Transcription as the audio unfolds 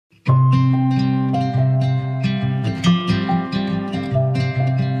I'm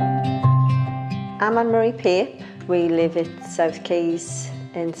Anne-Marie Pape. We live at South Quays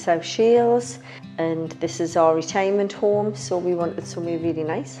in South Shields, and this is our retirement home, so we wanted somewhere really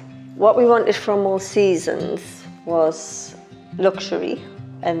nice. What we wanted from All Seasons was luxury,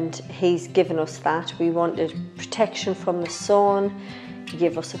 and he's given us that. We wanted protection from the sun. He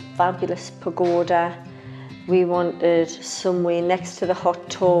gave us a fabulous pagoda. We wanted somewhere next to the hot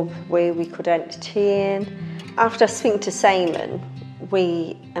tub where we could entertain. After speaking to Simon,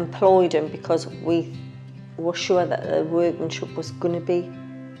 we employed him because we were sure that the workmanship was going to be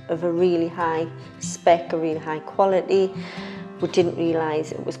of a really high spec, a really high quality. We didn't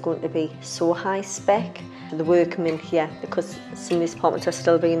realise it was going to be so high spec. The workmen here, because some of these apartments are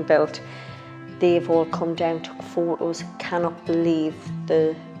still being built, they've all come down, took photos, cannot believe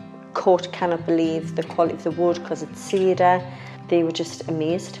the cut, cannot believe the quality of the wood because it's cedar. They were just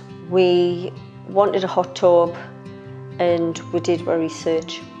amazed. We wanted a hot tub, and we did our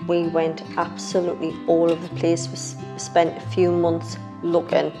research. We went absolutely all over the place. We spent a few months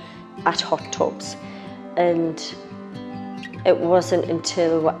looking at hot tubs, and it wasn't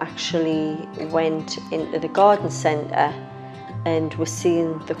until we actually went into the garden centre and we're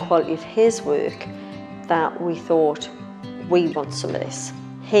seeing the quality of his work that we thought, we want some of this.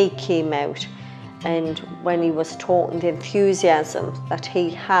 He came out, and when he was talking, the enthusiasm that he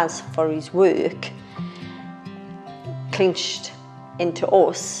has for his work clinched into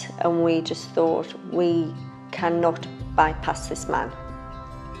us, and we just thought, we cannot bypass this man.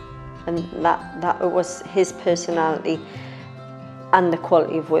 And that it was his personality and the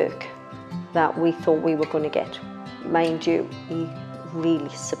quality of work that we thought we were going to get. Mind you, he really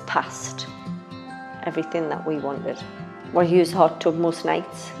surpassed everything that we wanted. We use the hot tub most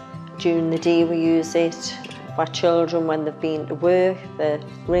nights. During the day we use it. Our children, when they've been to work, they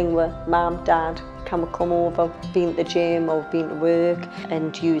ring with Mum, Dad, can we come over, been to the gym or been to work,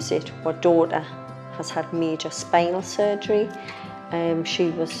 and use it. Our daughter has had major spinal surgery. She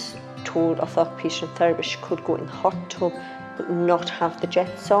was told off the occupational therapist she could go in the hot tub but not have the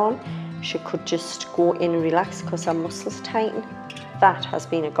jets on. She could just go in and relax because her muscles tighten. That has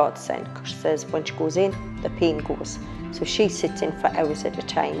been a godsend, because she says when she goes in, the pain goes. So she sits in for hours at a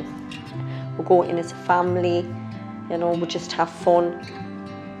time. We go in as a family, you know, we just have fun.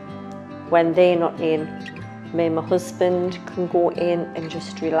 When they're not in, me and my husband can go in and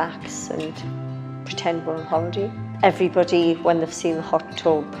just relax and pretend we're on holiday. Everybody, when they've seen the hot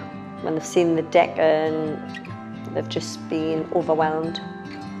tub, when they've seen the decking, they've just been overwhelmed.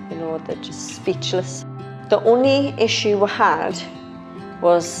 You know, they're just speechless. The only issue we had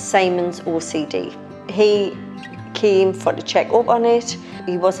was Simon's OCD. He came for to check up on it.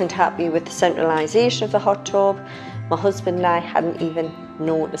 He wasn't happy with the centralisation of the hot tub. My husband and I hadn't even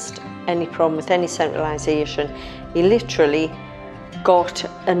noticed any problem with any centralisation. He literally got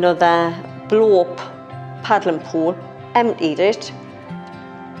another blow-up paddling pool, emptied it,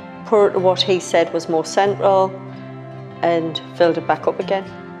 put it to what he said was more central, and filled it back up again.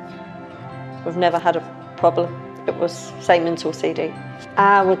 We've never had a problem. It was Simon's OCD.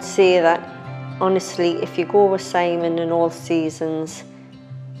 I would say that, honestly, if you go with Simon in All Seasons,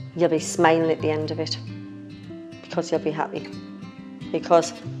 you'll be smiling at the end of it, because you'll be happy.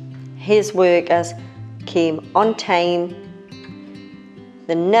 Because his workers came on time,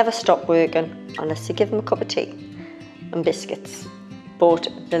 they never stopped working unless you give them a cup of tea and biscuits, but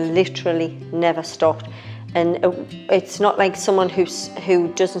they literally never stopped. And it's not like someone who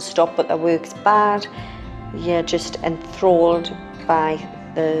doesn't stop but their work's bad. You're just enthralled by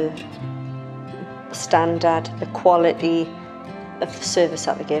the standard, the quality of the service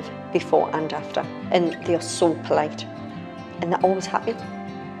that they give before and after. And they are so polite, and they're always happy.